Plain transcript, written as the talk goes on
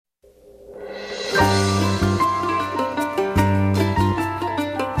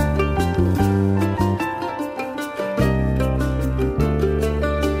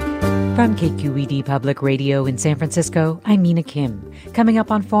On KQED Public Radio in San Francisco, I'm Mina Kim. Coming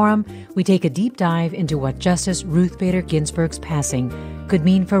up on Forum, we take a deep dive into what Justice Ruth Bader Ginsburg's passing could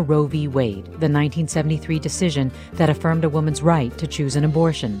mean for Roe v. Wade, the 1973 decision that affirmed a woman's right to choose an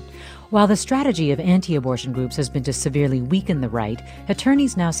abortion. While the strategy of anti-abortion groups has been to severely weaken the right,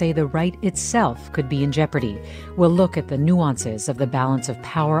 attorneys now say the right itself could be in jeopardy. We'll look at the nuances of the balance of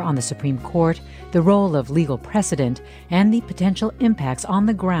power on the Supreme Court, the role of legal precedent, and the potential impacts on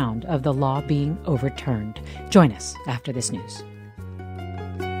the ground of the law being overturned. Join us after this news.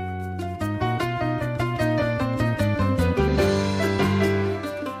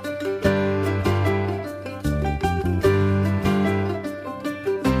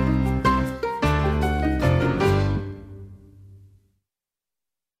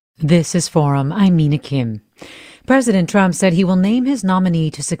 This is Forum. I'm Mina Kim. President Trump said he will name his nominee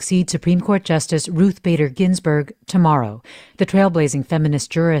to succeed Supreme Court Justice Ruth Bader Ginsburg tomorrow. The trailblazing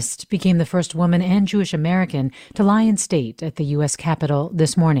feminist jurist became the first woman and Jewish American to lie in state at the U.S. Capitol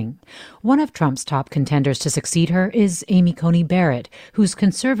this morning. One of Trump's top contenders to succeed her is Amy Coney Barrett, whose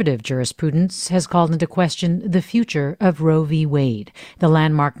conservative jurisprudence has called into question the future of Roe v. Wade, the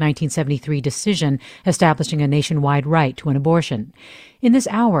landmark 1973 decision establishing a nationwide right to an abortion. In this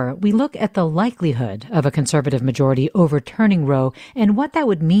hour, we look at the likelihood of a conservative majority overturning Roe and what that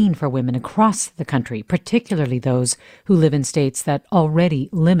would mean for women across the country, particularly those who live in states that already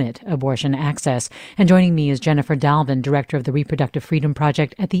limit abortion access. And joining me is Jennifer Dalvin, director of the Reproductive Freedom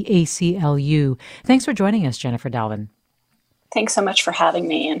Project at the ACLU. Thanks for joining us, Jennifer Dalvin. Thanks so much for having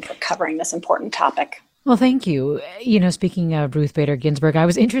me and for covering this important topic. Well, thank you. Speaking of Ruth Bader Ginsburg, I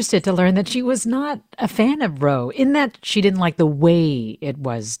was interested to learn that she was not a fan of Roe, in that she didn't like the way it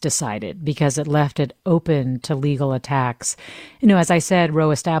was decided because it left it open to legal attacks. As I said, Roe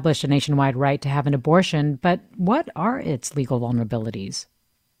established a nationwide right to have an abortion, but what are its legal vulnerabilities?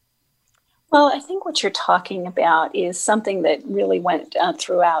 Well, I think what you're talking about is something that really went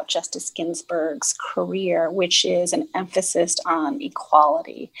throughout Justice Ginsburg's career, which is an emphasis on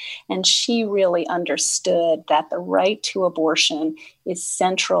equality. And she really understood that the right to abortion is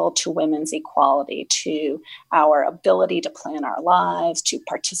central to women's equality, to our ability to plan our lives, to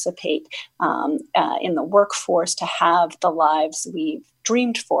participate in the workforce, to have the lives we've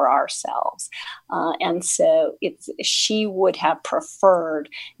dreamed for ourselves. And so she would have preferred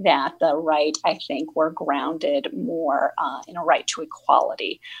that the right, I think, were grounded more in a right to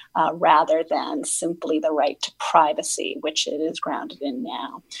equality rather than simply the right to privacy, which it is grounded in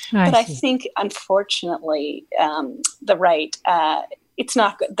now. I think, unfortunately, the right, it's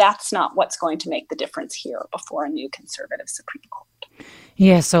not good. That's not what's going to make the difference here before a new conservative Supreme Court.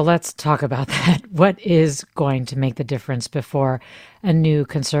 Yeah, so let's talk about that. What is going to make the difference before a new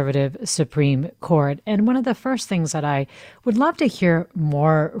conservative Supreme Court? And one of the first things that I would love to hear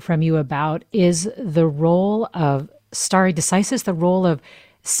more from you about is the role of stare decisis, the role of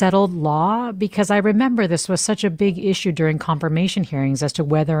settled law, because I remember this was such a big issue during confirmation hearings as to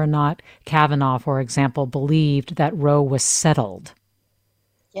whether or not Kavanaugh, for example, believed that Roe was settled.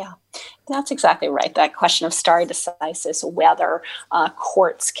 Yeah, that's exactly right. That question of stare decisis, whether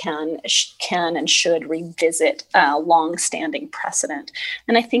courts can and should revisit long-standing precedent.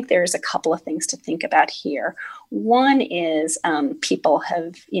 And I think there's a couple of things to think about here. One is people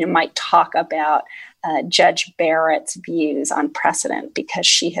might talk about Judge Barrett's views on precedent because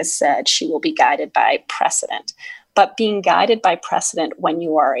she has said she will be guided by precedent. But being guided by precedent when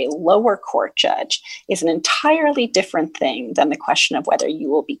you are a lower court judge is an entirely different thing than the question of whether you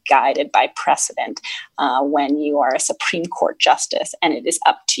will be guided by precedent when you are a Supreme Court justice. And it is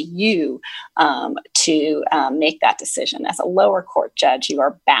up to you to make that decision. As a lower court judge, you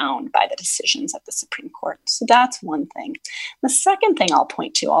are bound by the decisions of the Supreme Court. So that's one thing. The second thing I'll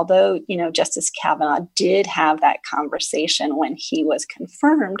point to, although, Justice Kavanaugh did have that conversation when he was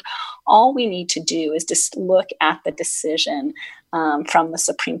confirmed, all we need to do is just look at the decision from the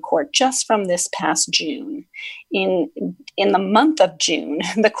Supreme Court just from this past June. In the month of June,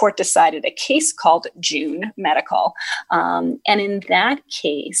 the court decided a case called June Medical. And in that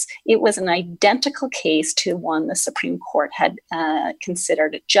case, it was an identical case to one the Supreme Court had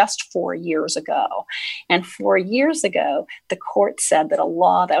considered just 4 years ago. And 4 years ago, the court said that a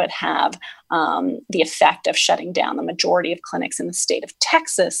law that would have the effect of shutting down the majority of clinics in the state of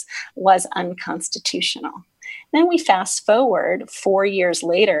Texas was unconstitutional. Then we fast forward 4 years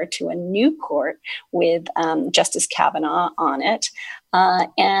later to a new court with Justice Kavanaugh on it.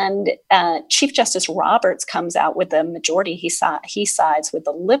 And Chief Justice Roberts comes out with the majority. He sides with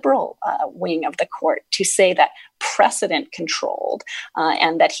the liberal wing of the court to say that precedent controlled,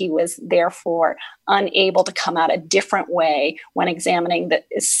 and that he was therefore unable to come out a different way when examining the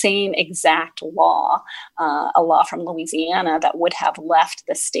same exact law, a law from Louisiana that would have left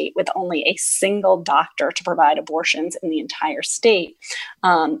the state with only a single doctor to provide abortions in the entire state.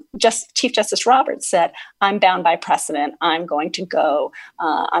 Chief Justice Roberts said, I'm bound by precedent. I'm going to go.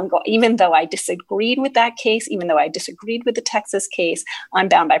 Even though I disagreed with that case, even though I disagreed with the Texas case, I'm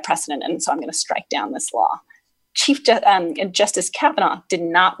bound by precedent, and so I'm going to strike down this law. Justice Kavanaugh did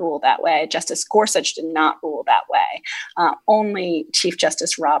not rule that way. Justice Gorsuch did not rule that way. Only Chief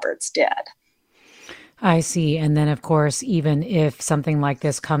Justice Roberts did. I see. And then, of course, even if something like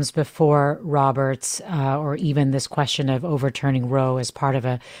this comes before Roberts, or even this question of overturning Roe as part of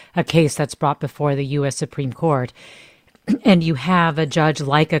a case that's brought before the U.S. Supreme Court, and you have a judge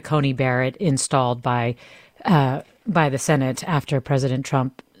like a Coney Barrett installed by the Senate after President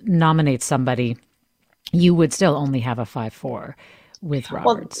Trump nominates somebody, you would still only have a 5-4 with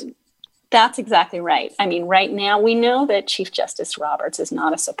Roberts. Well, that's exactly right. I mean, right now we know that Chief Justice Roberts is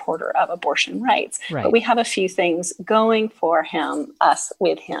not a supporter of abortion rights, right. But we have a few things going for us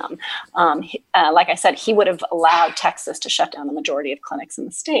with him. Like I said, he would have allowed Texas to shut down the majority of clinics in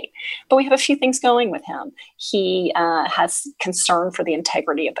the state. But we have a few things going with him. He has concern for the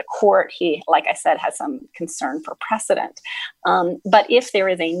integrity of the court. He, like I said, has some concern for precedent. But if there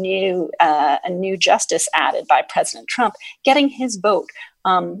is a new justice added by President Trump, getting his vote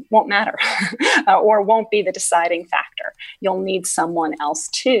won't matter or won't be the deciding factor. You'll need someone else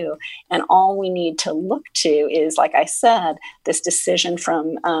too. And all we need to look to is, like I said, this decision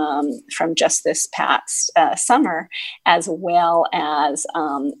from just this past summer, as well as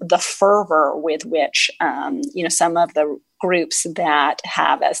the fervor with which some of the groups that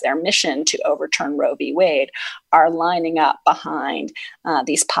have as their mission to overturn Roe v. Wade are lining up behind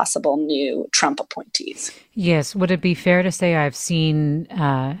these possible new Trump appointees. Yes. Would it be fair to say I've seen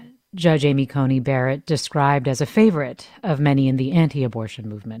Judge Amy Coney Barrett described as a favorite of many in the anti-abortion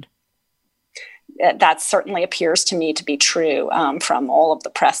movement? That certainly appears to me to be true from all of the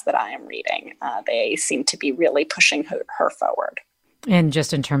press that I am reading. They seem to be really pushing her forward. And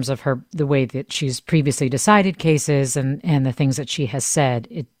just in terms of the way that she's previously decided cases and the things that she has said,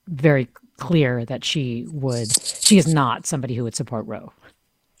 it's very clear that she is not somebody who would support Roe.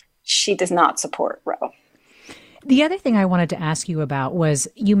 She does not support Roe. The other thing I wanted to ask you about was,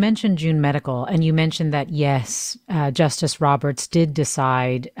 you mentioned June Medical, and you mentioned that, yes, Justice Roberts did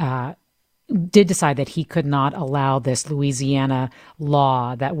decide that he could not allow this Louisiana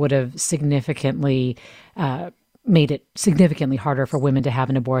law that would have significantly made it significantly harder for women to have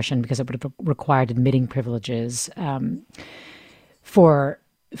an abortion because it would have required admitting privileges for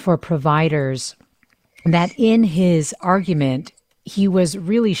providers. That in his argument, he was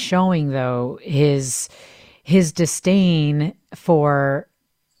really showing, though, his disdain for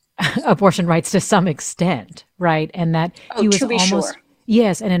abortion rights to some extent, right? And that he was almost sure.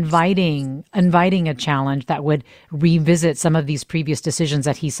 Yes, and inviting a challenge that would revisit some of these previous decisions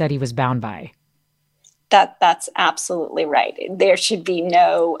that he said he was bound by. That's absolutely right. There should be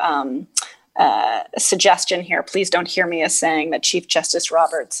no suggestion here. Please don't hear me as saying that Chief Justice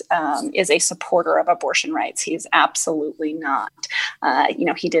Roberts is a supporter of abortion rights. He's absolutely not.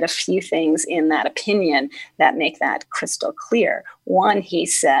 He did a few things in that opinion that make that crystal clear. One, he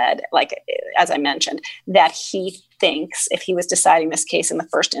said, as I mentioned, that he thinks if he was deciding this case in the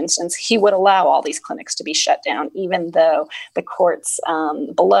first instance, he would allow all these clinics to be shut down, even though the courts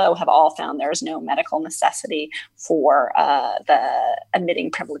below have all found there is no medical necessity for the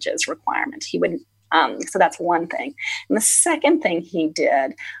admitting privileges requirement. He would. So that's one thing. And the second thing he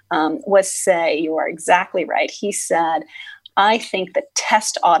did was say, you are exactly right. He said, I think the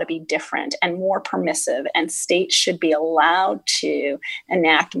test ought to be different and more permissive, and states should be allowed to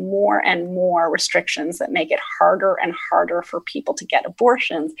enact more and more restrictions that make it harder and harder for people to get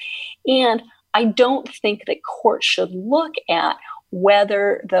abortions. And I don't think that courts should look at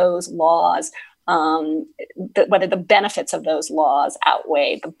whether those laws, whether the benefits of those laws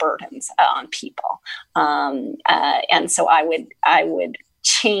outweigh the burdens on people. And so I would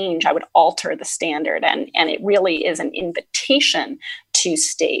alter the standard. And it really is an invitation to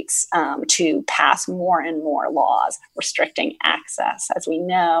states to pass more and more laws restricting access. As we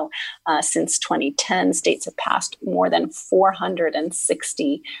know, since 2010, states have passed more than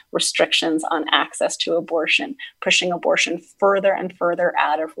 460 restrictions on access to abortion, pushing abortion further and further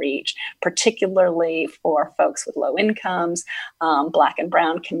out of reach, particularly for folks with low incomes, Black and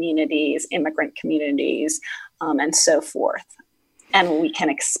brown communities, immigrant communities, and so forth. And we can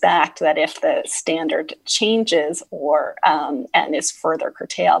expect that if the standard changes or and is further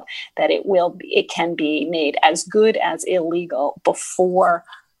curtailed, that it can be made as good as illegal before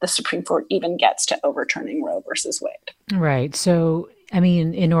the Supreme Court even gets to overturning Roe versus Wade. Right. So, I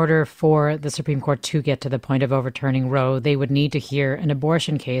mean, in order for the Supreme Court to get to the point of overturning Roe, they would need to hear an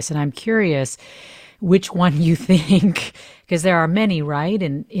abortion case. And I'm curious which one you think, because there are many, right,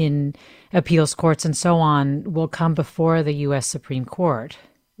 in appeals courts and so on, will come before the U.S. Supreme Court.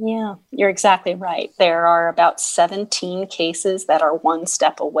 Yeah, you're exactly right. There are about 17 cases that are one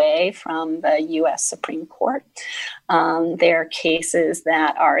step away from the U.S. Supreme Court. There are cases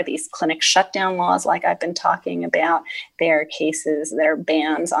that are these clinic shutdown laws, like I've been talking about. There are cases that are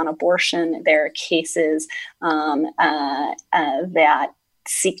bans on abortion. There are cases that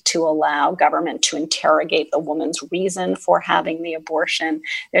seek to allow government to interrogate the woman's reason for having the abortion.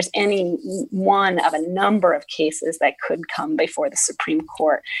 There's any one of a number of cases that could come before the Supreme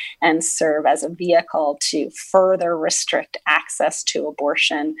Court and serve as a vehicle to further restrict access to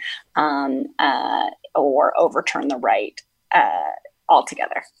abortion or overturn the right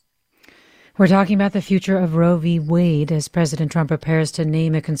altogether. We're talking about the future of Roe v. Wade as President Trump prepares to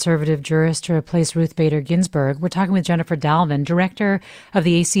name a conservative jurist to replace Ruth Bader Ginsburg. We're talking with Jennifer Dalvin, director of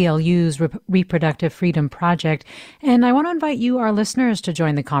the ACLU's Reproductive Freedom Project. And I want to invite you, our listeners, to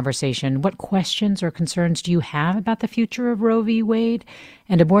join the conversation. What questions or concerns do you have about the future of Roe v. Wade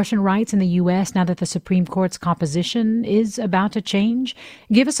and abortion rights in the U.S. now that the Supreme Court's composition is about to change?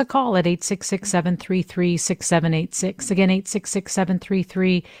 Give us a call at 866-733-6786. Again,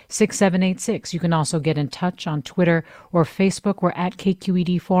 866-733-6786. You can also get in touch on Twitter or Facebook. We're at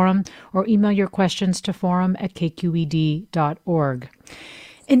KQED Forum, or email your questions to forum@kqed.org.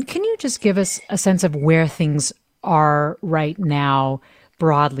 And can you just give us a sense of where things are right now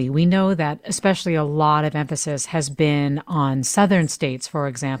broadly? We know that especially a lot of emphasis has been on southern states, for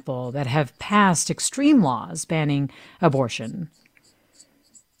example, that have passed extreme laws banning abortion.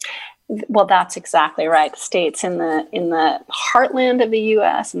 Well, that's exactly right. States in the heartland of the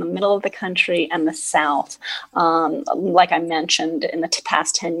U.S., in the middle of the country, and the South. Like I mentioned, in the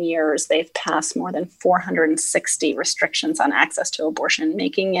past 10 years, they've passed more than 460 restrictions on access to abortion,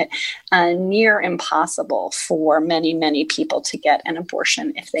 making it near impossible for many, many people to get an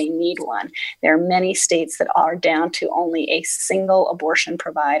abortion if they need one. There are many states that are down to only a single abortion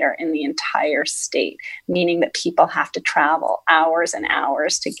provider in the entire state, meaning that people have to travel hours and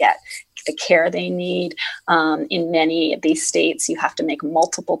hours to get the care they need. In many of these states, you have to make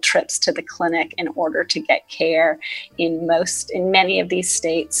multiple trips to the clinic in order to get care. In many of these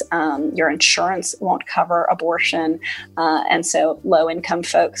states, your insurance won't cover abortion. And so low-income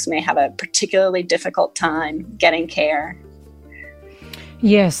folks may have a particularly difficult time getting care.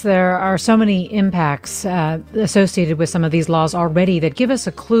 Yes, there are so many impacts associated with some of these laws already that give us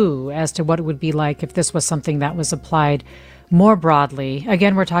a clue as to what it would be like if this was something that was applied more broadly.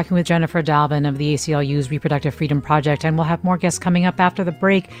 Again, we're talking with Jennifer Dalvin of the ACLU's Reproductive Freedom Project, and we'll have more guests coming up after the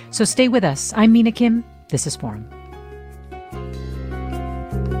break, so stay with us. I'm Mina Kim. This is Forum.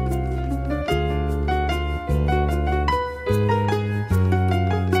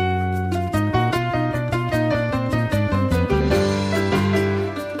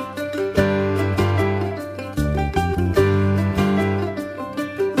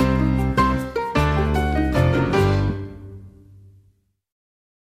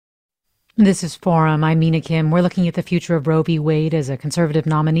 This is Forum. I'm Mina Kim. We're looking at the future of Roe v. Wade as a conservative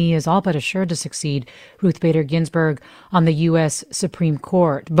nominee is all but assured to succeed Ruth Bader Ginsburg on the U.S. Supreme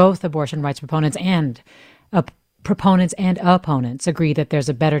Court. Both abortion rights proponents and opponents agree that there's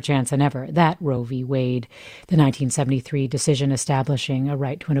a better chance than ever that Roe v. Wade, the 1973 decision establishing a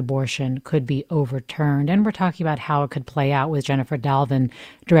right to an abortion, could be overturned. And we're talking about how it could play out with Jennifer Dalvin,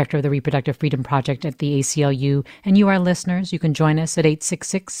 director of the Reproductive Freedom Project at the ACLU. And you, our listeners, you can join us at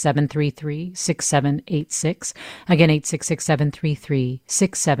 866-733-6786. Again,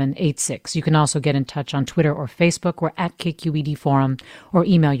 866-733-6786. You can also get in touch on Twitter or Facebook. We're at KQED Forum, or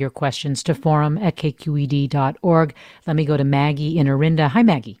email your questions to forum@kqed.org. Let me go to Maggie in Orinda. Hi,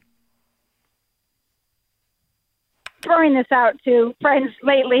 Maggie. Throwing this out to friends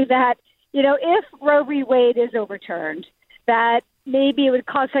lately that, if Roe v. Wade is overturned, that maybe it would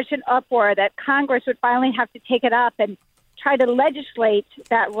cause such an uproar that Congress would finally have to take it up and try to legislate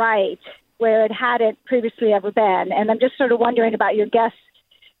that right where it hadn't previously ever been. And I'm just sort of wondering about your guest's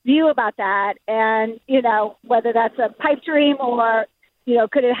view about that and, whether that's a pipe dream or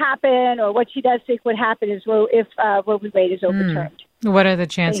could it happen, or what she does think would happen if Roe v. Wade is overturned. What are the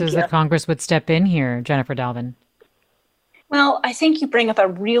chances that Congress would step in here, Jennifer Dalvin? Well, I think you bring up a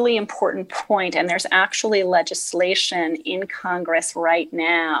really important point, and there's actually legislation in Congress right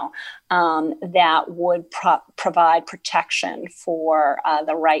now that would provide protection for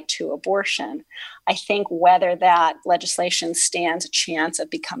the right to abortion. I think whether that legislation stands a chance of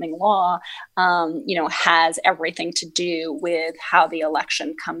becoming law, has everything to do with how the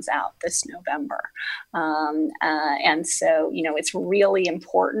election comes out this November. And so, it's really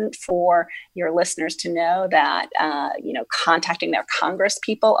important for your listeners to know that, contacting their Congress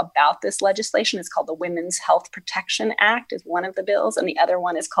people about this legislation. Is called the Women's Health Protection Act is one of the bills, and the other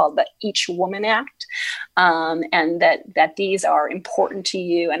one is called the Each Woman Act, and that these are important to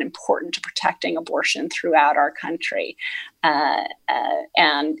you and important to protecting abortion throughout our country.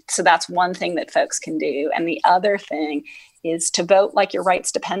 And so that's one thing that folks can do. And the other thing is to vote like your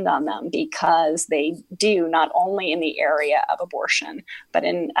rights depend on them, because they do, not only in the area of abortion, but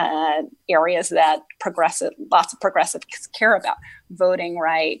in areas that lots of progressives care about: voting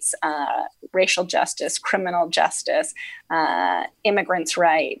rights, racial justice, criminal justice, immigrants'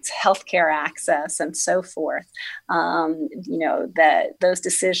 rights, healthcare access, and so forth. That those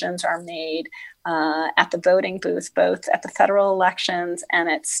decisions are made at the voting booth, both at the federal elections and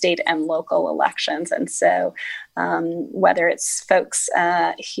at state and local elections. And so whether it's folks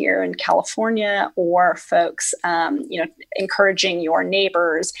here in California or folks, encouraging your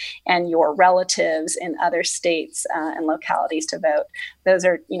neighbors and your relatives in other states and localities to vote, those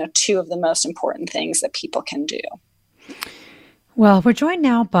are, two of the most important things that people can do. Well, we're joined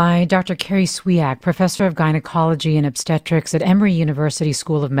now by Dr. Carrie Swiak, professor of gynecology and obstetrics at Emory University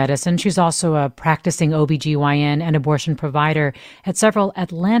School of Medicine. She's also a practicing OBGYN and abortion provider at several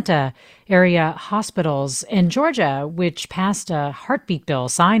Atlanta area hospitals. In Georgia, which passed a heartbeat bill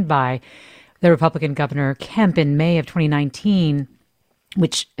signed by the Republican Governor Kemp in May of 2019,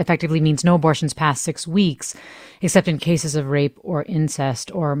 which effectively means no abortions past 6 weeks, except in cases of rape or incest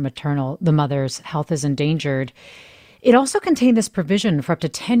or the mother's health is endangered. It also contained this provision for up to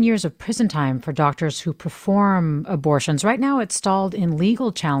 10 years of prison time for doctors who perform abortions. Right now, it's stalled in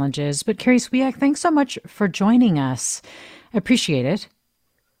legal challenges. But Carrie Swiak, thanks so much for joining us. I appreciate it.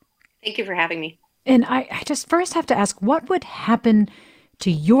 Thank you for having me. And I just first have to ask, what would happen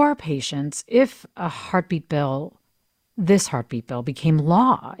to your patients if this heartbeat bill became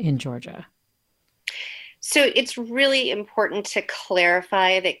law in Georgia? So it's really important to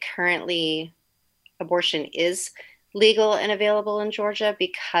clarify that currently abortion is legal and available in Georgia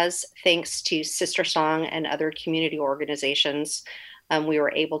because, thanks to Sister Song and other community organizations, we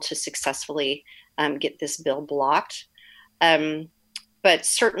were able to successfully get this bill blocked. But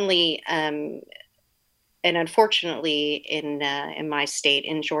certainly, and unfortunately, in my state,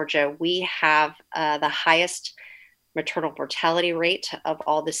 in Georgia, we have the highest maternal mortality rate of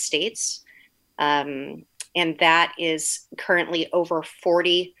all the states. And that is currently over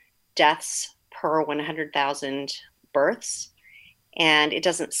 40 deaths per 100,000 births. And it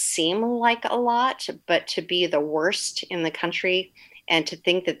doesn't seem like a lot, but to be the worst in the country and to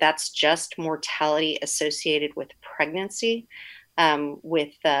think that that's just mortality associated with pregnancy,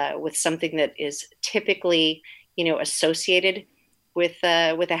 with something that is typically, associated with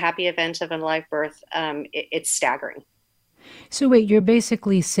a happy event of a live birth, it's staggering. So wait, you're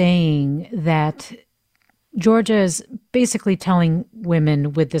basically saying that Georgia is basically telling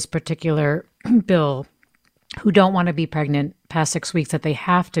women with this particular bill who don't want to be pregnant past 6 weeks that they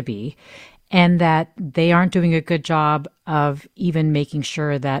have to be, and that they aren't doing a good job of even making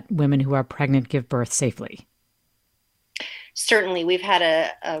sure that women who are pregnant give birth safely. Certainly, we've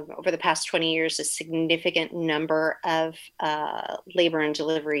had over the past 20 years, a significant number of labor and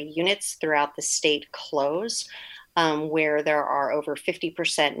delivery units throughout the state close, where there are over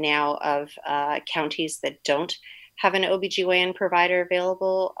 50% now of counties that don't have an OBGYN provider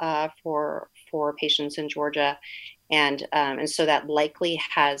available for patients in Georgia. And so that likely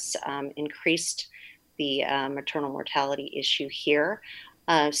has increased the maternal mortality issue here.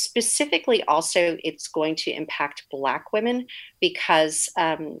 Specifically, also, it's going to impact Black women because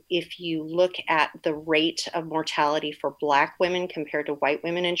if you look at the rate of mortality for Black women compared to white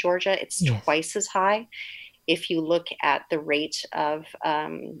women in Georgia, it's twice as high. If you look at the rate of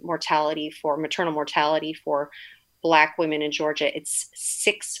maternal mortality for Black women in Georgia, it's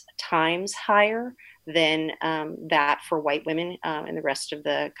 6 times higher than that for white women in the rest of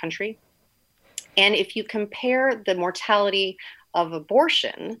the country. And if you compare the mortality of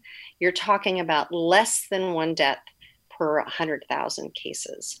abortion, you're talking about less than 1 death per 100,000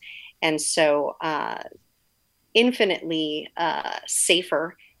 cases. And so infinitely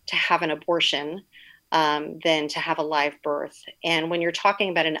safer to have an abortion than to have a live birth. And when you're talking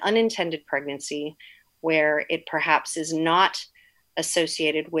about an unintended pregnancy where it perhaps is not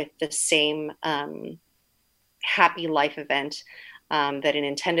associated with the same happy life event that an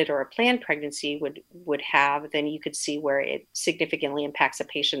intended or a planned pregnancy would have, then you could see where it significantly impacts a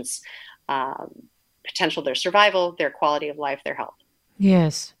patient's potential, their survival, their quality of life, their health.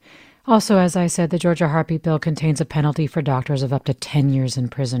 Yes. Also, as I said, the Georgia Heartbeat Bill contains a penalty for doctors of up to 10 years in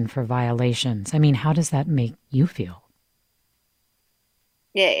prison for violations. I mean, how does that make you feel?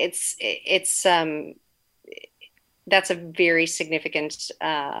 Yeah, it's that's a very significant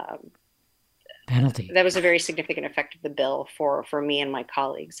Penalty. That was a very significant effect of the bill for me and my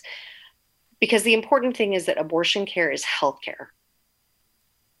colleagues, because the important thing is that abortion care is health care,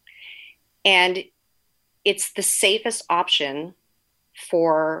 and it's the safest option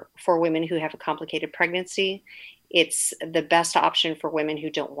for women who have a complicated pregnancy. It's the best option for women who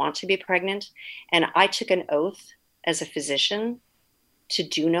don't want to be pregnant. And I took an oath as a physician to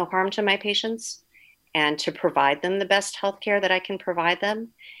do no harm to my patients and to provide them the best health care that I can provide them,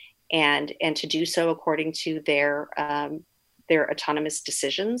 and to do so according to their autonomous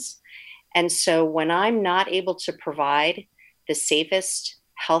decisions. And so when I'm not able to provide the safest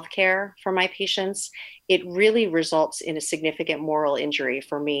healthcare for my patients, it really results in a significant moral injury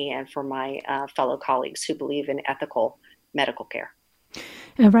for me and for my fellow colleagues who believe in ethical medical care.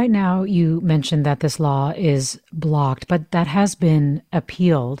 And right now, you mentioned that this law is blocked, but that has been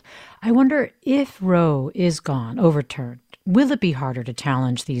appealed. I wonder if Roe is gone, overturned, will it be harder to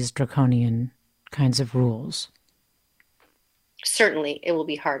challenge these draconian kinds of rules? Certainly, it will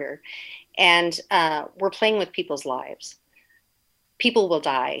be harder. And we're playing with people's lives. People will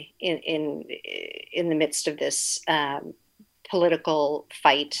die in the midst of this political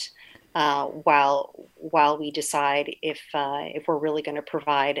fight while we decide if we're really going to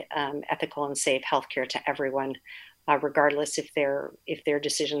provide ethical and safe healthcare to everyone, regardless if their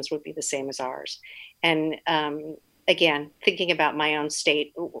decisions would be the same as ours. And again, thinking about my own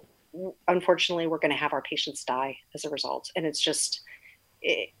state, unfortunately, we're going to have our patients die as a result, and it's just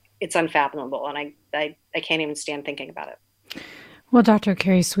it's unfathomable, and I can't even stand thinking about it. Well, Dr.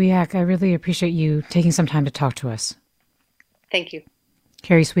 Carrie Swiak, I really appreciate you taking some time to talk to us. Thank you.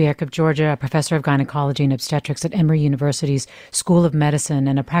 Carrie Swiak of Georgia, a professor of gynecology and obstetrics at Emory University's School of Medicine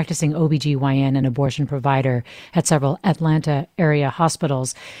and a practicing OBGYN and abortion provider at several Atlanta area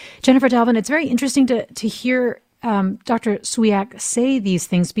hospitals. Jennifer Dalvin, it's very interesting to hear Dr. Swiak say these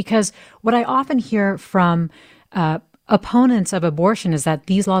things, because what I often hear from opponents of abortion is that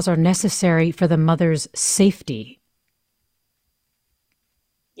these laws are necessary for the mother's safety.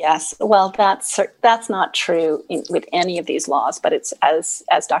 Yes, well, that's not true with any of these laws, but it's, as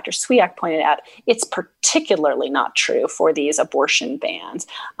Dr. Swiak pointed out, it's particularly not true for these abortion bans.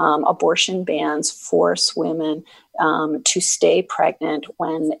 Abortion bans force women to stay pregnant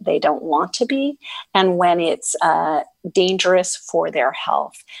when they don't want to be, and when it's dangerous for their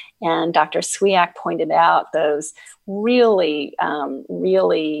health. And Dr. Swiak pointed out those really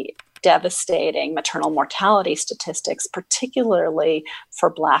devastating maternal mortality statistics, particularly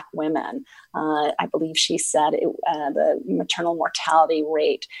for Black women. I believe she said the maternal mortality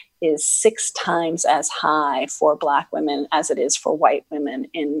rate is 6 times as high for Black women as it is for white women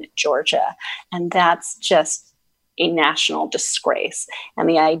in Georgia. And that's just a national disgrace. And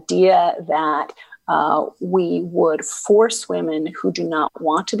the idea that we would force women who do not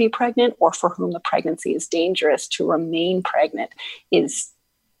want to be pregnant or for whom the pregnancy is dangerous to remain pregnant is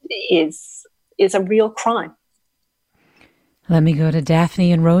a real crime. Let me go to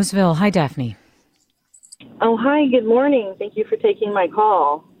Daphne in Roseville. Hi, Daphne. Oh, hi. Good morning. Thank you for taking my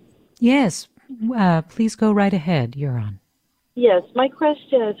call. Yes. Please go right ahead. You're on. Yes. My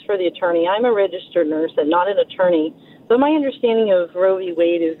question is for the attorney. I'm a registered nurse and not an attorney, but my understanding of Roe v.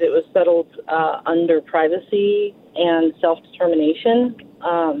 Wade is it was settled under privacy and self-determination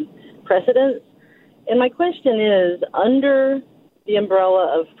precedents. And my question is, under the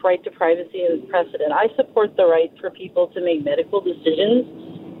umbrella of right to privacy and precedent, I support the right for people to make medical decisions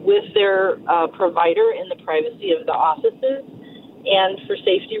with their provider in the privacy of the offices and for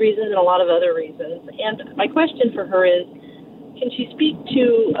safety reasons and a lot of other reasons. And my question for her is, can she speak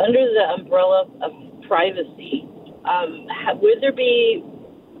to, under the umbrella of privacy, would there be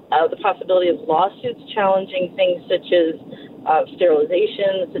the possibility of lawsuits challenging things such as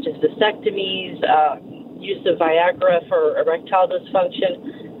sterilization, such as vasectomies, use of Viagra for erectile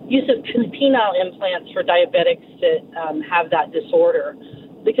dysfunction, use of penile implants for diabetics that have that disorder?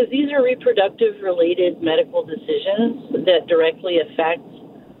 Because these are reproductive-related medical decisions that directly affect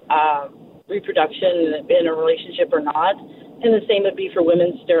reproduction in a relationship or not. And the same would be for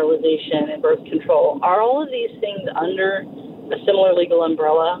women's sterilization and birth control. Are all of these things under a similar legal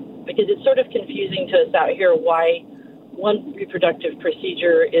umbrella? because it's sort of confusing to us out here why one reproductive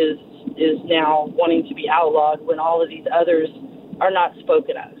procedure is now wanting to be outlawed when all of these others are not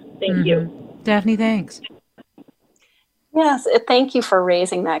spoken of. Thank you. Daphne, thanks. Yes, thank you for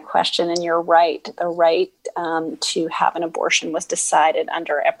raising that question. And you're right. The right to have an abortion was decided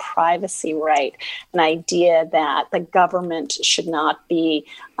under a privacy right, an idea that the government should not be,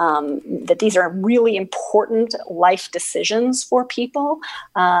 that these are really important life decisions for people,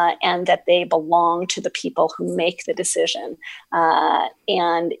 and that they belong to the people who make the decision.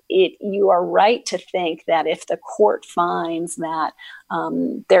 And you are right to think that if the court finds that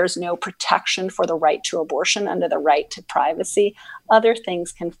there's no protection for the right to abortion under the right to privacy, other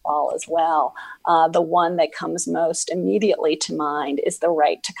things can fall as well. The one that comes most immediately to mind is the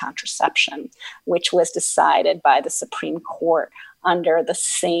right to contraception, which was decided by the Supreme Court under the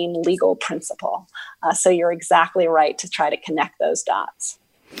same legal principle. So you're exactly right to try to connect those dots.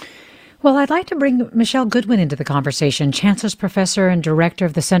 Well, I'd like to bring Michelle Goodwin into the conversation, Chancellor's Professor and Director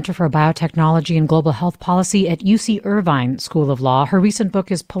of the Center for Biotechnology and Global Health Policy at UC Irvine School of Law. Her recent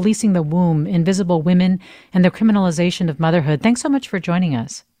book is Policing the Womb, Invisible Women and the Criminalization of Motherhood. Thanks so much for joining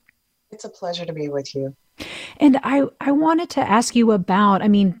us. It's a pleasure to be with you. And I wanted to ask you about,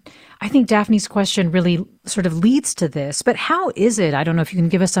 I think Daphne's question really sort of leads to this, but how is it, I don't know if you can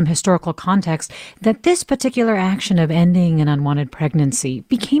give us some historical context, that this particular action of ending an unwanted pregnancy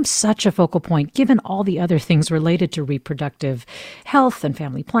became such a focal point, given all the other things related to reproductive health and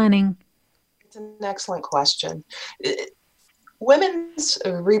family planning? It's an excellent question. Women's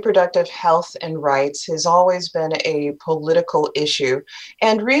reproductive health and rights has always been a political issue,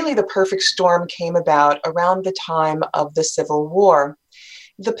 and really the perfect storm came about around the time of the Civil War.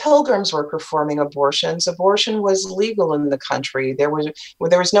 The Pilgrims were performing abortions. Abortion was legal in the country. There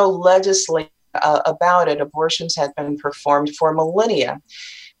was no legislation about it. Abortions had been performed for millennia.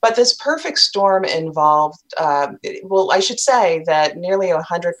 But this perfect storm involved, I should say that nearly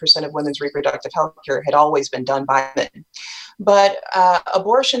 100% of women's reproductive health care had always been done by men. But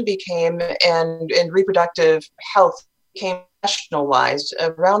abortion became, and reproductive health became professionalized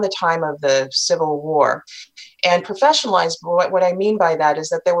around the time of the Civil War. And professionalized, what I mean by that is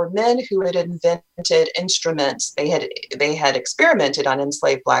that there were men who had invented instruments. They had experimented on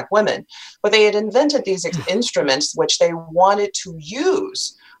enslaved Black women, but they had invented these instruments which they wanted to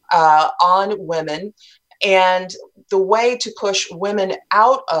use on women. And the way to push women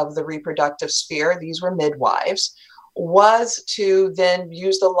out of the reproductive sphere, these were midwives, was to then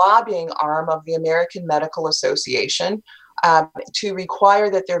use the lobbying arm of the American Medical Association to require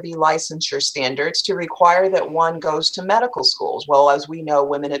that there be licensure standards, to require that one goes to medical schools. Well, as we know,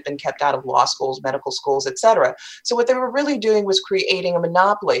 women had been kept out of law schools, medical schools, etc. So what they were really doing was creating a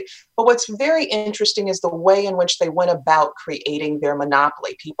monopoly. But what's very interesting is the way in which they went about creating their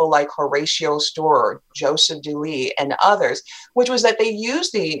monopoly. People like Horatio Storer, Joseph Dewey, and others, which was that they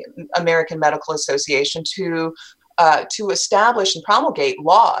used the American Medical Association to establish and promulgate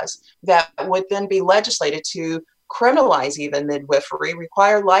laws that would then be legislated to criminalize even midwifery,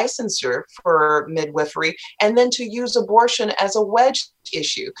 require licensure for midwifery, and then to use abortion as a wedge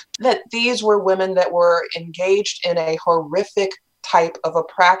issue. That these were women that were engaged in a horrific type of a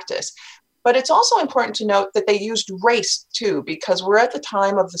practice. But it's also important to note that they used race too, because we're at the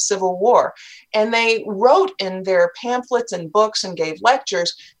time of the Civil War, and they wrote in their pamphlets and books and gave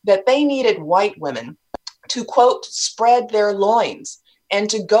lectures that they needed white women to, quote, spread their loins and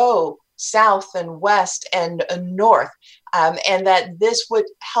to go south and west and north, and that this would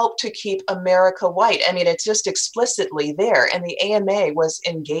help to keep America white. I mean, it's just explicitly there, and the AMA was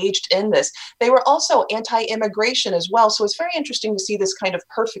engaged in this. They were also anti-immigration as well, so it's very interesting to see this kind of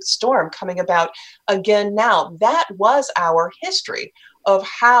perfect storm coming about again now. That was our history of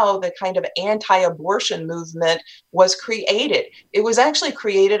how the kind of anti-abortion movement was created. It was actually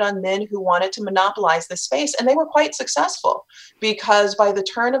created on men who wanted to monopolize the space, and they were quite successful, because by the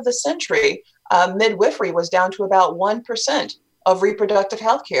turn of the century, midwifery was down to about 1% of reproductive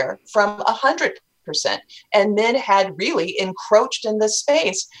health care from 100%. And men had really encroached in this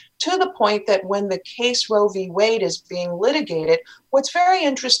space to the point that when the case Roe v. Wade is being litigated, what's very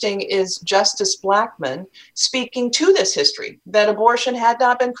interesting is Justice Blackmun speaking to this history, that abortion had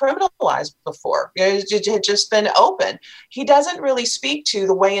not been criminalized before. It had just been open. He doesn't really speak to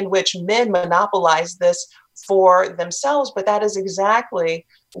the way in which men monopolize this for themselves, but that is exactly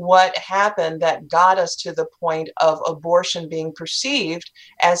what happened that got us to the point of abortion being perceived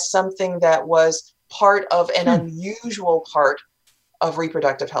as something that was part of an unusual part of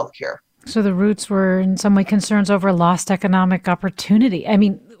reproductive health care. So the roots were in some way concerns over lost economic opportunity. I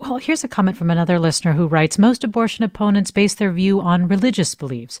mean, well, here's a comment from another listener who writes, most abortion opponents base their view on religious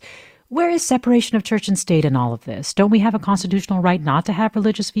beliefs. Where is separation of church and state in all of this? Don't we have a constitutional right not to have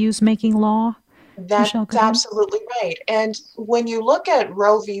religious views making law? That's absolutely right. And when you look at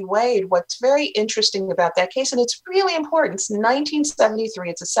Roe v. Wade, what's very interesting about that case, and it's really important, it's 1973,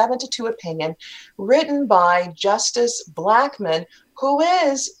 it's a 7-2 opinion written by Justice Blackmun, who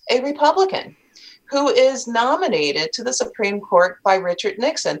is a Republican, who is nominated to the Supreme Court by Richard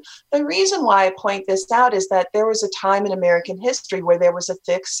Nixon. The reason why I point this out is that there was a time in American history where there was a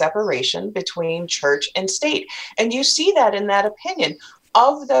thick separation between church and state. And you see that in that opinion.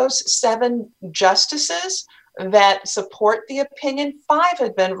 Of those 7 justices that support the opinion, 5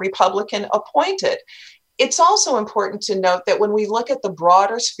 had been Republican appointed. It's also important to note that when we look at the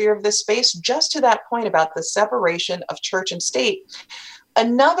broader sphere of this space, just to that point about the separation of church and state,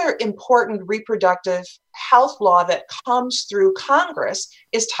 another important reproductive health law that comes through Congress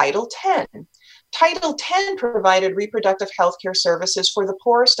is Title X. Title X provided reproductive health care services for the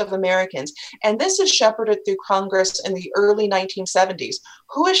poorest of Americans, and this is shepherded through Congress in the early 1970s.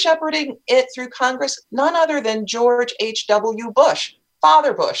 Who is shepherding it through Congress? None other than George H.W. Bush,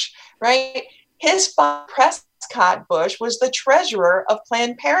 Father Bush, right? His father, Prescott Bush, was the treasurer of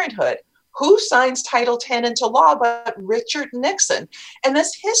Planned Parenthood. Who signs Title X into law but Richard Nixon? And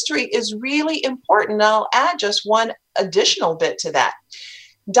this history is really important. I'll add just one additional bit to that.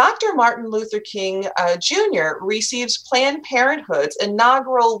 Dr. Martin Luther King Jr. receives Planned Parenthood's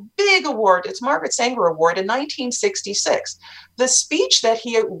inaugural big award, it's Margaret Sanger Award, in 1966. The speech that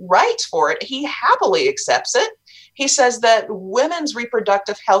he writes for it, he happily accepts it. He says that women's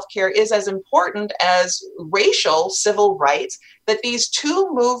reproductive health care is as important as racial civil rights, that these two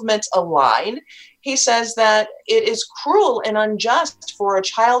movements align. He says that it is cruel and unjust for a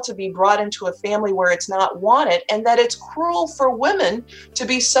child to be brought into a family where it's not wanted, and that it's cruel for women to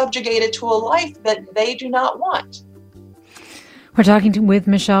be subjugated to a life that they do not want. We're talking with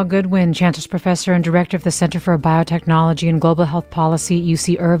Michelle Goodwin, Chancellor's Professor and Director of the Center for Biotechnology and Global Health Policy at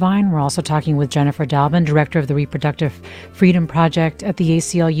UC Irvine. We're also talking with Jennifer Dalbin, Director of the Reproductive Freedom Project at the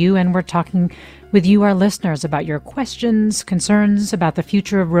ACLU, and we're talking with you, our listeners, about your questions, concerns about the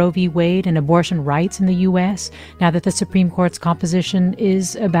future of Roe v. Wade and abortion rights in the U.S. now that the Supreme Court's composition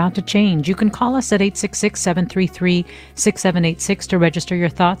is about to change. You can call us at 866-733-6786 to register your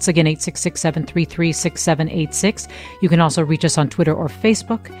thoughts. Again, 866-733-6786. You can also reach us on Twitter or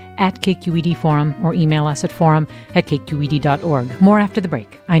Facebook at KQED Forum or email us at forum@kqed.org. More after the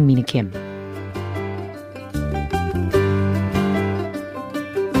break. I'm Mina Kim.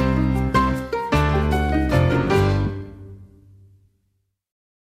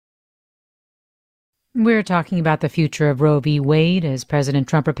 We're talking about the future of Roe v. Wade as President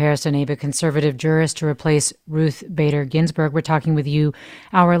Trump prepares to name a conservative jurist to replace Ruth Bader Ginsburg. We're talking with you,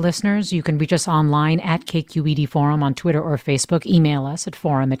 our listeners. You can reach us online at KQED Forum on Twitter or Facebook. Email us at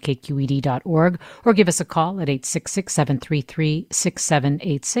forum@kqed.org or give us a call at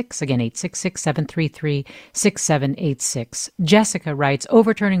 866-733-6786. Again, 866-733-6786. Jessica writes,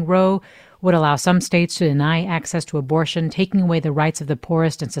 overturning Roe would allow some states to deny access to abortion, taking away the rights of the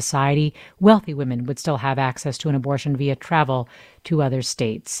poorest in society. Wealthy women would still have access to an abortion via travel to other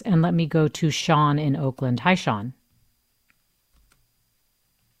states. And let me go to Sean in Oakland. Hi, Sean.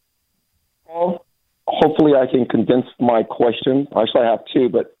 Well, hopefully I can condense my question. Actually, I have two,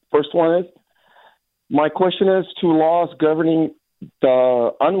 but first one is, my question is to laws governing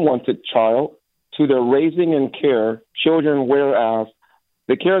the unwanted child, to their raising and care children, whereas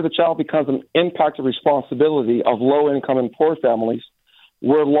the care of the child becomes an impacted responsibility of low-income and poor families,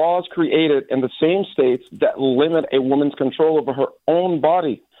 were laws created in the same states that limit a woman's control over her own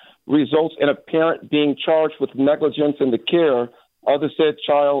body results in a parent being charged with negligence in the care of the said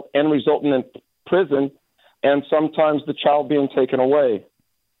child and resulting in prison and sometimes the child being taken away?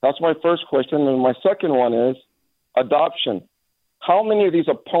 That's my first question. And my second one is adoption. How many of these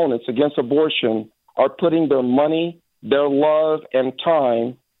opponents against abortion are putting their money, their love, and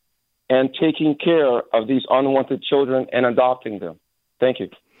time and taking care of these unwanted children and adopting them? Thank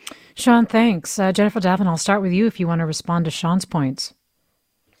you. Sean, thanks. Jennifer Dalvin, I'll start with you if you want to respond to Sean's points.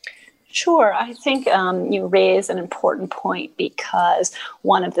 Sure. I think you raise an important point, because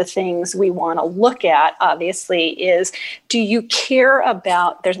one of the things we want to look at, obviously, is, do you care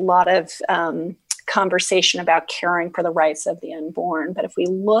about, there's a lot of conversation about caring for the rights of the unborn. But if we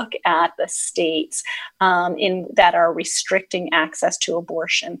look at the states that are restricting access to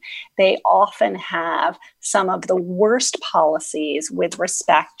abortion, they often have some of the worst policies with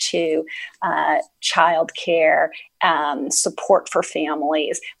respect to child care, support for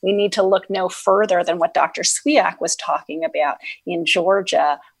families. We need to look no further than what Dr. Swiak was talking about in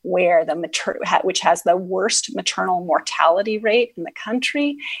Georgia, where which has the worst maternal mortality rate in the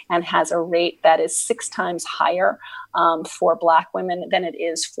country and has a rate that is 6 times higher for Black women than it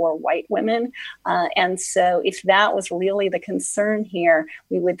is for white women. And so if that was really the concern here,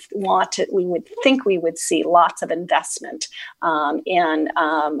 we would think we would see lots of investment in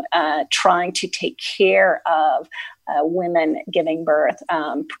trying to take care of women giving birth,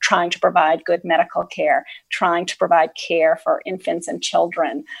 trying to provide good medical care, trying to provide care for infants and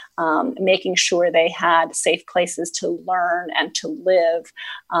children, making sure they had safe places to learn and to live,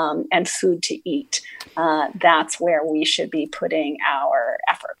 and food to eat. That's where we should be putting our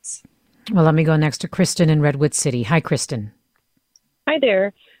efforts. Well, let me go next to Kristen in Redwood City. Hi, Kristen. Hi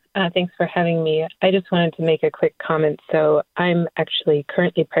there. Thanks for having me. I just wanted to make a quick comment. So I'm actually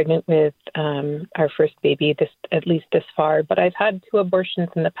currently pregnant with our first baby, at least this far, but I've had 2 abortions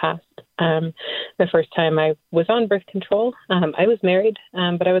in the past. The first time I was on birth control, I was married,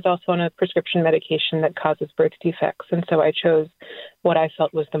 but I was also on a prescription medication that causes birth defects. And so I chose what I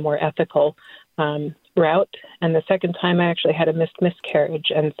felt was the more ethical route. And the second time I actually had a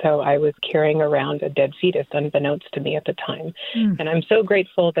miscarriage. And so I was carrying around a dead fetus unbeknownst to me at the time. And I'm so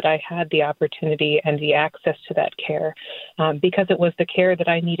grateful that I had the opportunity and the access to that care because it was the care that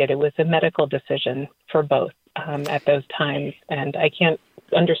I needed. It was a medical decision for both at those times. And I can't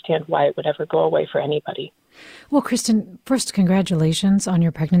understand why it would ever go away for anybody. Well, Kristen, first, congratulations on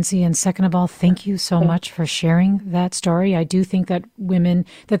your pregnancy. And second of all, thank you so much for sharing that story. I do think that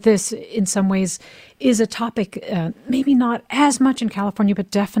that this in some ways is a topic, maybe not as much in California, but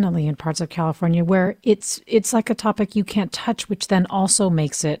definitely in parts of California where it's like a topic you can't touch, which then also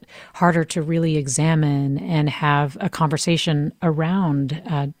makes it harder to really examine and have a conversation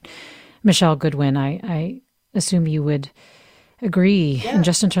around. Michelle Goodwin, I assume you would agree, Yeah. and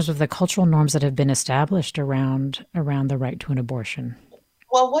just in terms of the cultural norms that have been established around the right to an abortion.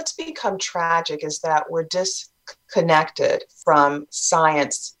 Well, what's become tragic is that we're disconnected from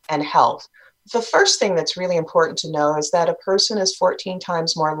science and health. The first thing that's really important to know is that a person is 14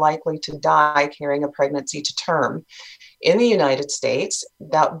 times more likely to die carrying a pregnancy to term. In the United States,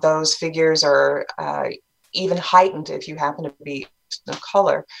 those figures are even heightened if you happen to be of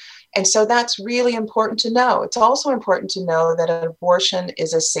color. And so that's really important to know. It's also important to know that an abortion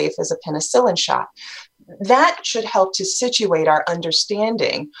is as safe as a penicillin shot. That should help to situate our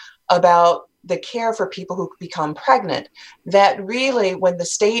understanding about the care for people who become pregnant, that really when the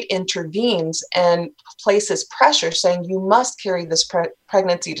state intervenes and places pressure saying you must carry this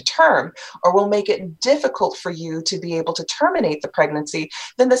pregnancy to term or we'll make it difficult for you to be able to terminate the pregnancy,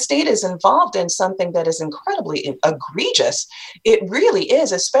 then the state is involved in something that is incredibly egregious. It really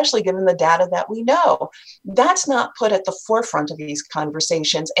is, especially given the data that we know. That's not put at the forefront of these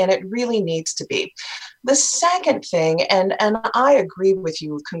conversations, and it really needs to be. The second thing, and I agree with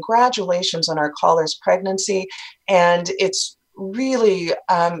you, congratulations on our caller's pregnancy, and it's really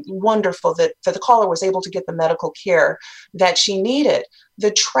wonderful that the caller was able to get the medical care that she needed.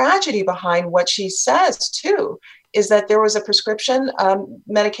 The tragedy behind what she says, too, is that there was a prescription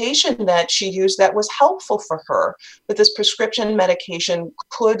medication that she used that was helpful for her, but this prescription medication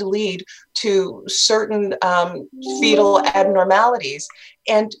could lead to certain fetal abnormalities.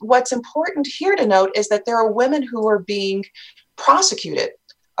 And what's important here to note is that there are women who are being prosecuted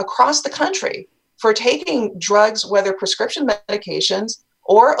across the country for taking drugs, whether prescription medications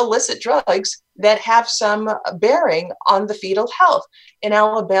or illicit drugs that have some bearing on the fetal health. In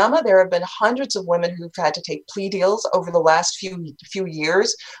Alabama, there have been hundreds of women who've had to take plea deals over the last few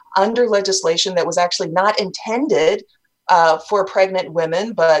years under legislation that was actually not intended for pregnant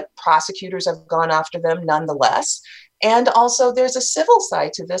women, but prosecutors have gone after them nonetheless. And also there's a civil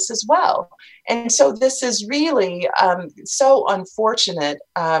side to this as well. And so this is really so unfortunate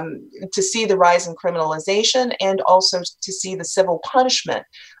to see the rise in criminalization and also to see the civil punishment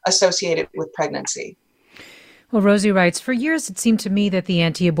associated with pregnancy. Well, Rosie writes, for years it seemed to me that the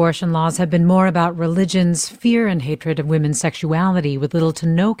anti-abortion laws have been more about religion's fear and hatred of women's sexuality with little to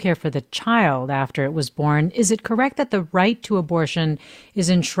no care for the child after it was born. Is it correct that the right to abortion is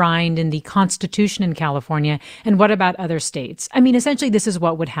enshrined in the Constitution in California? And what about other states? I mean, essentially, this is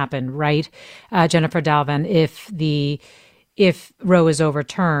what would happen, right, Jennifer Dalvan, if Roe is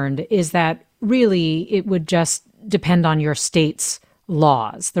overturned, is that really it would just depend on your state's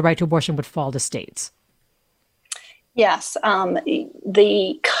laws. The right to abortion would fall to states. Yes,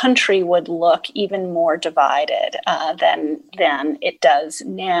 the country would look even more divided than it does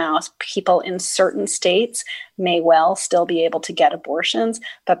now. People in certain states may well still be able to get abortions,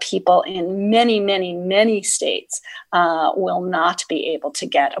 but people in many, many, many states will not be able to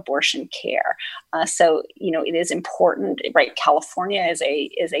get abortion care. So, it is important, right? California is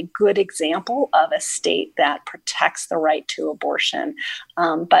a good example of a state that protects the right to abortion.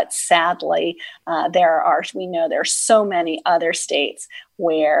 But sadly, there are so many other states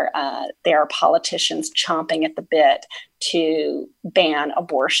where there are politicians chomping at the bit to ban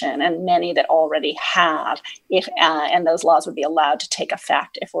abortion, and many that already have, and those laws would be allowed to take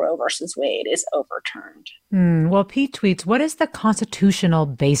effect if Roe versus Wade is overturned. Well, Pete tweets, what is the constitutional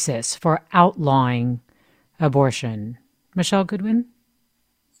basis for outlawing abortion? Michelle Goodwin?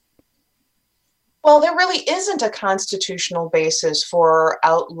 Well, there really isn't a constitutional basis for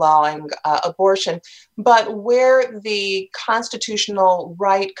outlawing abortion, but where the constitutional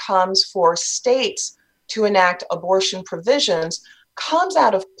right comes for states to enact abortion provisions comes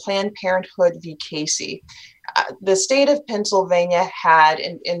out of Planned Parenthood v. Casey. The state of Pennsylvania had,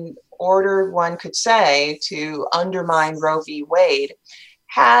 in order, one could say, to undermine Roe v. Wade,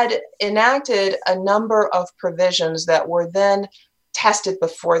 had enacted a number of provisions that were then tested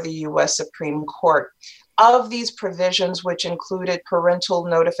before the U.S. Supreme Court. Of these provisions, which included parental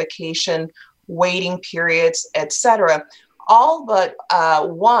notification, waiting periods, etc., all but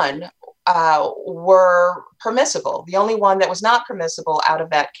one were permissible. The only one that was not permissible out of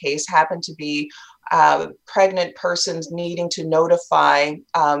that case happened to be pregnant persons needing to notify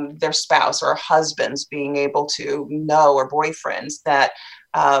their spouse or husbands being able to know, or boyfriends, that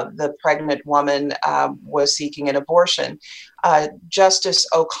the pregnant woman was seeking an abortion. Justice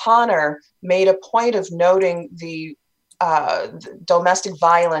O'Connor made a point of noting the domestic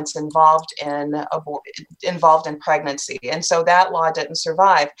violence involved in pregnancy, and so that law didn't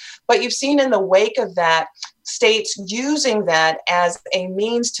survive. But you've seen in the wake of that, states using that as a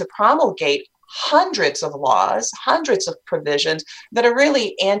means to promulgate hundreds of laws, hundreds of provisions that are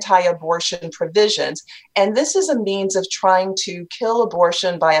really anti-abortion provisions. And this is a means of trying to kill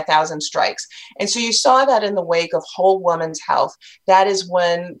abortion by 1,000 strikes. And so you saw that in the wake of Whole Woman's Health. That is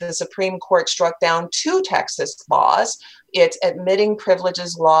when the Supreme Court struck down 2 Texas laws, its admitting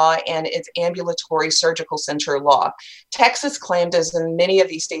privileges law and its ambulatory surgical center law. Texas claimed, as in many of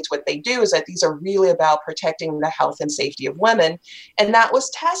these states, what they do is that these are really about protecting the health and safety of women. And that was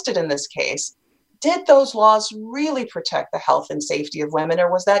tested in this case. Did those laws really protect the health and safety of women,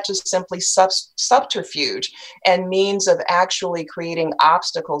 or was that just simply subterfuge and means of actually creating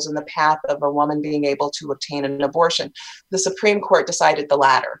obstacles in the path of a woman being able to obtain an abortion? The Supreme Court decided the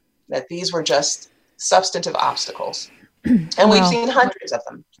latter, that these were just substantive obstacles. And we've seen hundreds of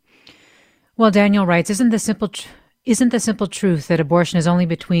them. Well, Daniel writes, isn't the simple truth that abortion is only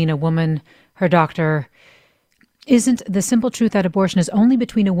between a woman, her doctor, Isn't the simple truth that abortion is only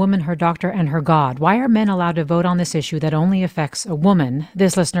between a woman, her doctor, and her God? Why are men allowed to vote on this issue that only affects a woman?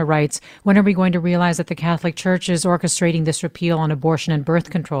 This listener writes, when are we going to realize that the Catholic Church is orchestrating this repeal on abortion and birth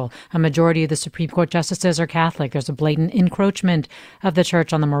control? A majority of the Supreme Court justices are Catholic. There's a blatant encroachment of the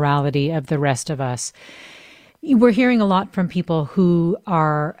Church on the morality of the rest of us. We're hearing a lot from people who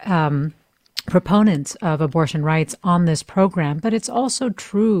are proponents of abortion rights on this program, but it's also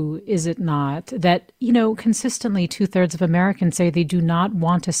true, is it not, that, consistently 2/3 of Americans say they do not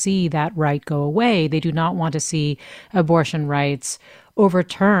want to see that right go away. They do not want to see abortion rights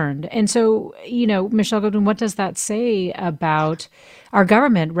overturned. And so, Michelle Goodwin, what does that say about our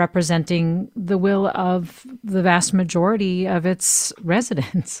government representing the will of the vast majority of its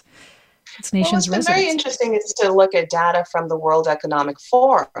residents? Its nation's what's residents. been very interesting is to look at data from the World Economic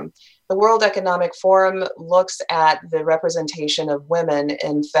Forum. The World Economic Forum looks at the representation of women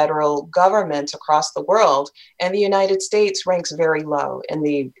in federal government across the world, and the United States ranks very low in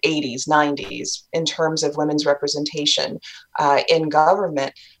the 80s, 90s in terms of women's representation in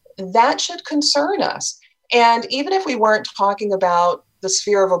government. That should concern us. And even if we weren't talking about the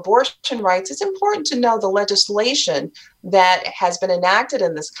sphere of abortion rights, it's important to know the legislation that has been enacted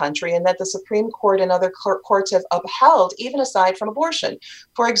in this country and that the Supreme Court and other courts have upheld, even aside from abortion.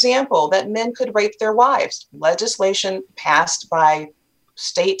 For example, that men could rape their wives. Legislation passed by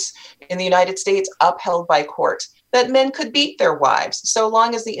states in the United States, upheld by courts. That men could beat their wives, so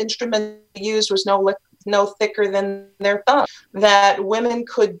long as the instrument used was no thicker than their thumb. That women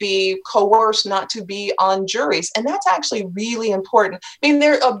could be coerced not to be on juries. And that's actually really important. I mean,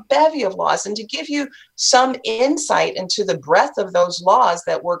 there are a bevy of laws. And to give you some insight into the breadth of those laws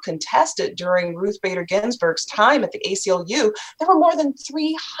that were contested during Ruth Bader Ginsburg's time at the ACLU, there were more than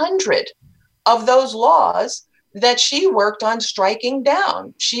 300 of those laws that she worked on striking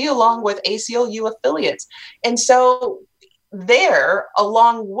down, she along with ACLU affiliates. And so there,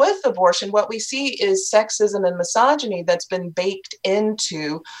 along with abortion, what we see is sexism and misogyny that's been baked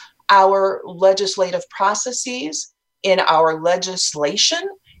into our legislative processes, in our legislation,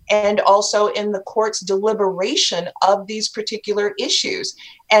 and also in the court's deliberation of these particular issues.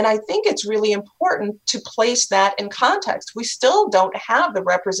 And I think it's really important to place that in context. We still don't have the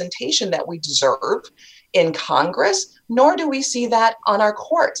representation that we deserve in Congress, nor do we see that on our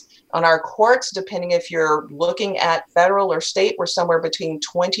courts. On our courts, depending if you're looking at federal or state, we're somewhere between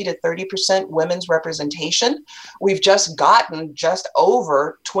 20 to 30% women's representation. We've just gotten just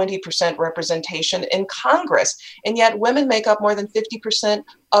over 20% representation in Congress, and yet women make up more than 50%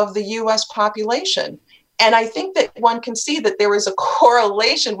 of the US population. And I think that one can see that there is a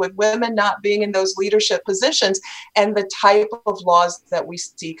correlation with women not being in those leadership positions and the type of laws that we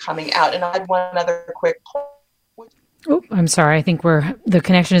see coming out. And I had one other quick point. Oh, I'm sorry. I think the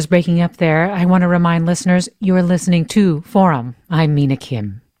connection is breaking up there. I want to remind listeners, you're listening to Forum. I'm Mina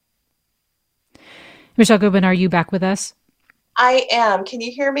Kim. Michelle Goodwin, are you back with us? I am. Can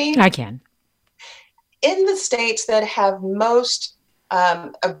you hear me? I can. In the states that have most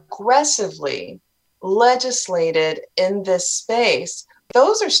aggressively legislated in this space,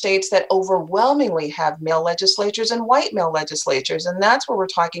 those are states that overwhelmingly have male legislatures and white male legislatures. And that's where we're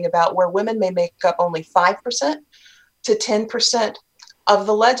talking about where women may make up only 5% to 10% of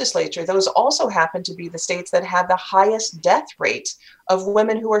the legislature. Those also happen to be the states that have the highest death rates of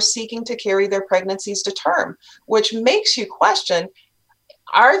women who are seeking to carry their pregnancies to term, which makes you question,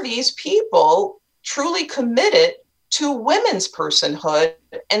 are these people truly committed to women's personhood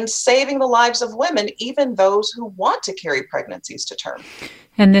and saving the lives of women, even those who want to carry pregnancies to term?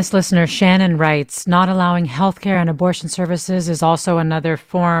 And this listener, Shannon, writes, not allowing healthcare and abortion services is also another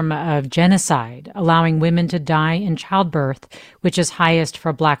form of genocide, allowing women to die in childbirth, which is highest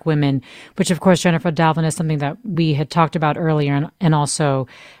for Black women, which, of course, Jennifer Dalvin, is something that we had talked about earlier, and also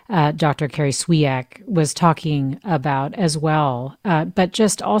Dr. Carrie Swiak was talking about as well. But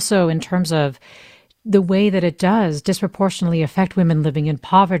just also in terms of the way that it does disproportionately affect women living in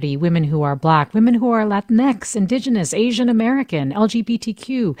poverty, women who are Black, women who are Latinx, Indigenous, Asian American,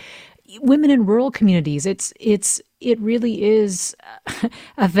 LGBTQ, women in rural communities. It really is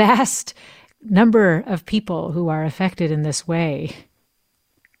a vast number of people who are affected in this way.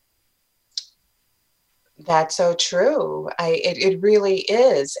 That's so true. It really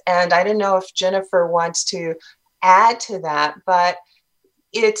is. And I don't know if Jennifer wants to add to that, but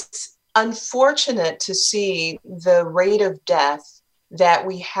it's unfortunate to see the rate of death that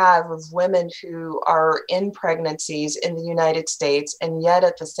we have of women who are in pregnancies in the United States, and yet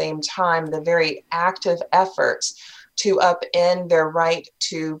at the same time, the very active efforts to upend their right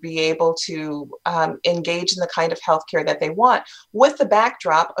to be able to engage in the kind of healthcare that they want with the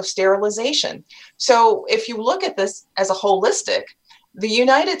backdrop of sterilization. So if you look at this as a holistic, the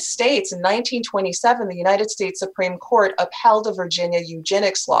United States in 1927, the United States Supreme Court upheld a Virginia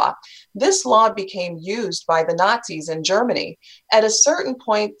eugenics law. This law became used by the Nazis in Germany. At a certain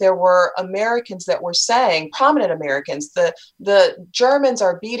point, there were Americans that were saying, prominent Americans, the Germans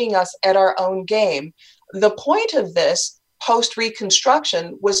are beating us at our own game. The point of this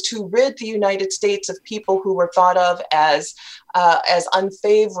post-Reconstruction was to rid the United States of people who were thought of as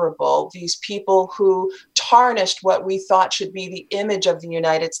unfavorable, these people who tarnished what we thought should be the image of the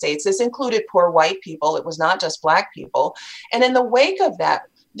United States. This included poor white people. It was not just Black people. And in the wake of that,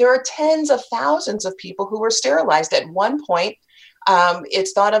 there are tens of thousands of people who were sterilized. At one point,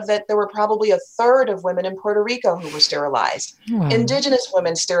 it's thought of that there were probably a third of women in Puerto Rico who were sterilized. Wow. Indigenous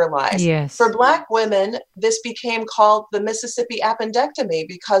women sterilized. Yes. For Black women, this became called the Mississippi appendectomy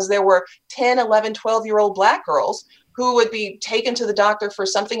because there were 10, 11, 12-year-old Black girls who would be taken to the doctor for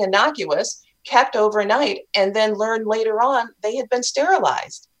something innocuous, kept overnight, and then learned later on they had been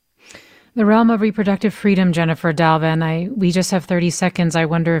sterilized. The realm of reproductive freedom, Jennifer Dalvin, we just have 30 seconds. I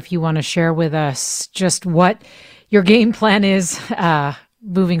wonder if you want to share with us just what your game plan is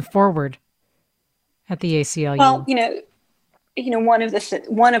moving forward at the ACLU. Well,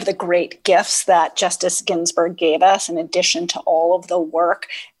 one of the great gifts that Justice Ginsburg gave us, in addition to all of the work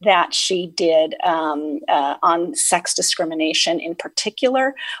that she did on sex discrimination in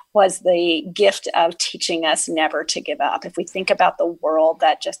particular, was the gift of teaching us never to give up. If we think about the world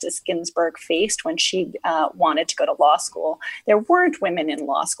that Justice Ginsburg faced when she wanted to go to law school, there weren't women in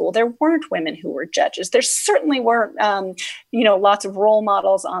law school. There weren't women who were judges. There certainly weren't, lots of role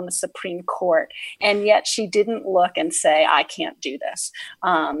models on the Supreme Court. And yet she didn't look and say, I can't can't do this.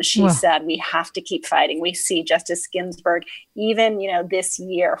 She said, we have to keep fighting. We see Justice Ginsburg, even, this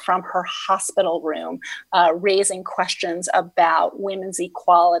year from her hospital room, raising questions about women's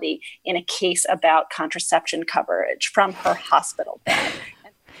equality in a case about contraception coverage from her hospital bed.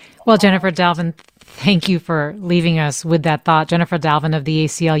 Well, Jennifer Dalvin, thank you for leaving us with that thought. Jennifer Dalvin of the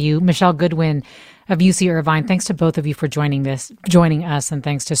ACLU, Michelle Goodwin of UC Irvine, thanks to both of you for joining us, and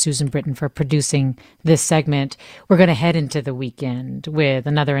thanks to Susan Britton for producing this segment. We're going to head into the weekend with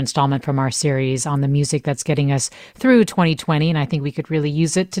another installment from our series on the music that's getting us through 2020, and I think we could really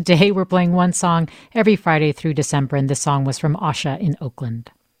use it today. We're playing one song every Friday through December, and this song was from Asha in Oakland.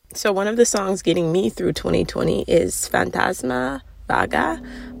 So one of the songs getting me through 2020 is Fantasma Vaga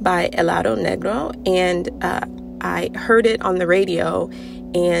by Helado Negro, and I heard it on the radio,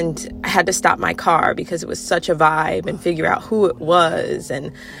 and I had to stop my car because it was such a vibe and figure out who it was.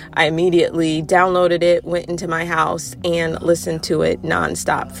 And I immediately downloaded it, went into my house, and listened to it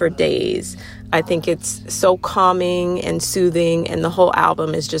nonstop for days. I think it's so calming and soothing, and the whole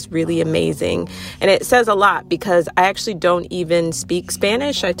album is just really amazing. And it says a lot because I actually don't even speak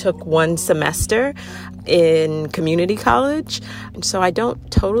Spanish. I took one semester in community college, so I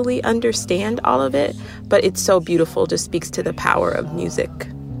don't totally understand all of it, but it's so beautiful, just speaks to the power of music.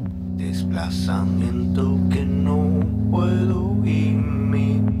 Desplazamiento que no puedo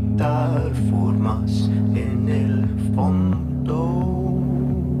imitar, formas en el fondo,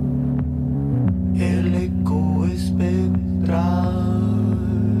 el eco espectral,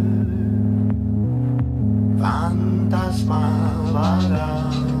 fantasma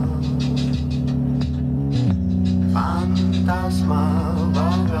vaga, fantasma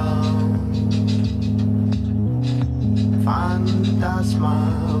vaga, fantasma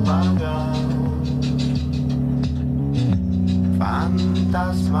vaga,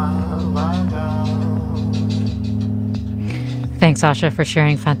 fantasma vaga. Thanks, Asha, for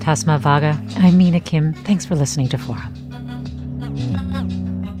sharing Fantasma Vaga. I'm Mina Kim. Thanks for listening to Forum.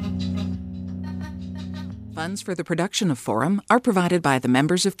 Funds for the production of Forum are provided by the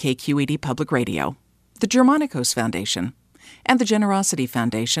members of KQED Public Radio, the Germanicos Foundation, and the Generosity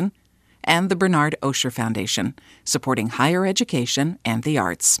Foundation, and the Bernard Osher Foundation, supporting higher education and the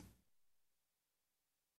arts.